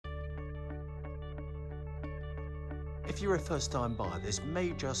If you're a first-time buyer, this may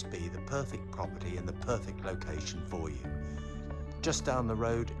just be the perfect property in the perfect location for you. Just down the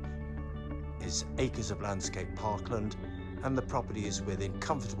road is acres of landscape parkland, and the property is within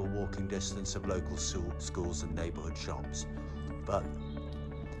comfortable walking distance of local schools and neighbourhood shops. But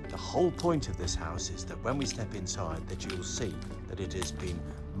the whole point of this house is that when we step inside, that you'll see that it has been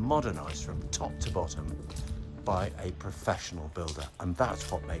modernised from top to bottom by a professional builder, and that's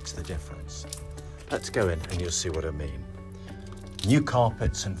what makes the difference. Let's go in and you'll see what I mean. New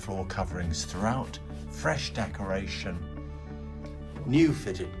carpets and floor coverings throughout, fresh decoration, new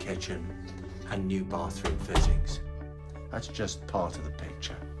fitted kitchen and new bathroom fittings. That's just part of the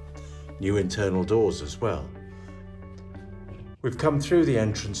picture. New internal doors as well. We've come through the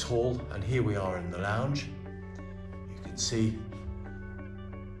entrance hall and here we are in the lounge. You can see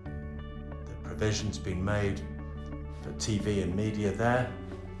the provision's been made for TV and media there.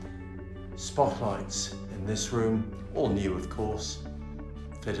 Spotlights in this room, all new of course,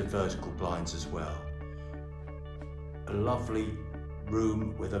 fitted vertical blinds as well. A lovely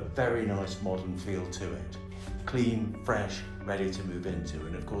room with a very nice modern feel to it. Clean, fresh, ready to move into.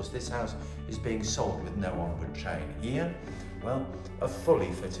 And of course this house is being sold with no onward chain. Here, well, a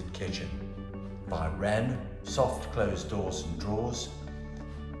fully fitted kitchen by Wren, soft closed doors and drawers,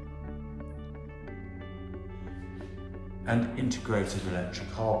 and integrated electric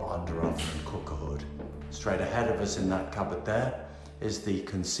hob, under oven and cooker hood. Straight ahead of us in that cupboard there is the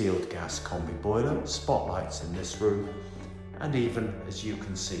concealed gas combi boiler, spotlights in this room, and even, as you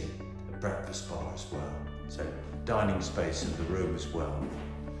can see, a breakfast bar as well. So dining space in the room as well.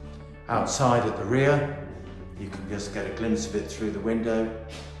 Outside at the rear, you can just get a glimpse of it through the window.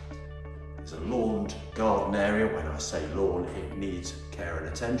 There's a lawned garden area. When I say lawn, it needs care and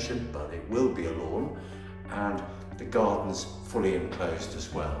attention, but it will be a lawn. And the garden's fully enclosed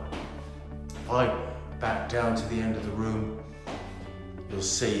as well. If I back down to the end of the room, you'll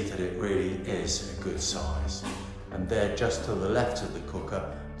see that it really is a good size. And there, just to the left of the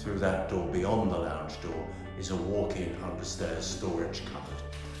cooker, through that door beyond the lounge door, is a walk-in understairs storage cupboard,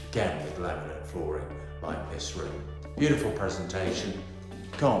 again with laminate flooring like this room. Beautiful presentation,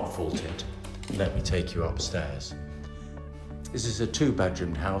 can't fault it. Let me take you upstairs. This is a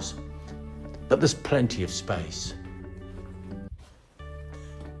 2-bedroom house, but there's plenty of space.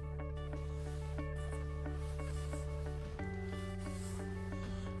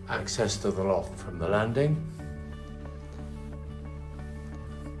 Access to the loft from the landing.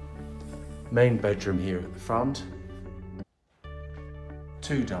 Main bedroom here at the front.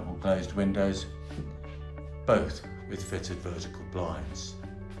 2 double glazed windows, both with fitted vertical blinds.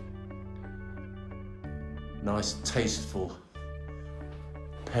 Nice tasteful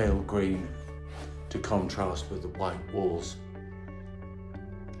pale green to contrast with the white walls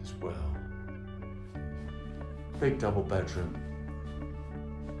as well. Big double bedroom.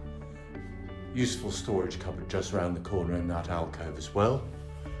 Useful storage cupboard just around the corner in that alcove as well.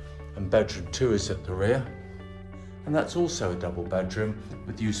 And bedroom 2 is at the rear. And that's also a double bedroom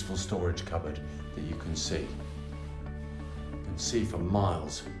with useful storage cupboard that you can see. You can see for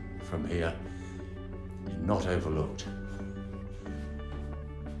miles from here. You're not overlooked.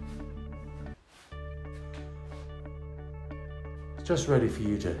 It's just ready for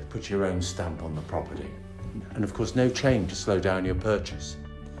you to put your own stamp on the property. And of course, no chain to slow down your purchase.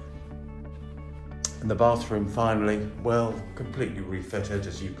 And the bathroom finally, well, completely refitted,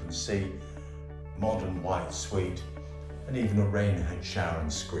 as you can see. Modern white suite, and even a rain head shower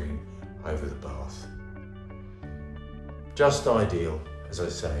and screen over the bath. Just ideal, as I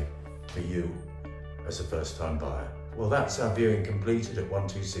say, for you as a first-time buyer. Well, that's our viewing completed at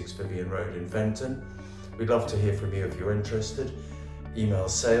 126 Vivian Road in Fenton. We'd love to hear from you if you're interested. Email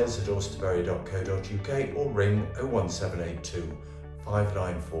sales@austerberry.co.uk or ring 01782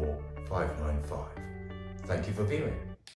 594 595. Thank you for viewing.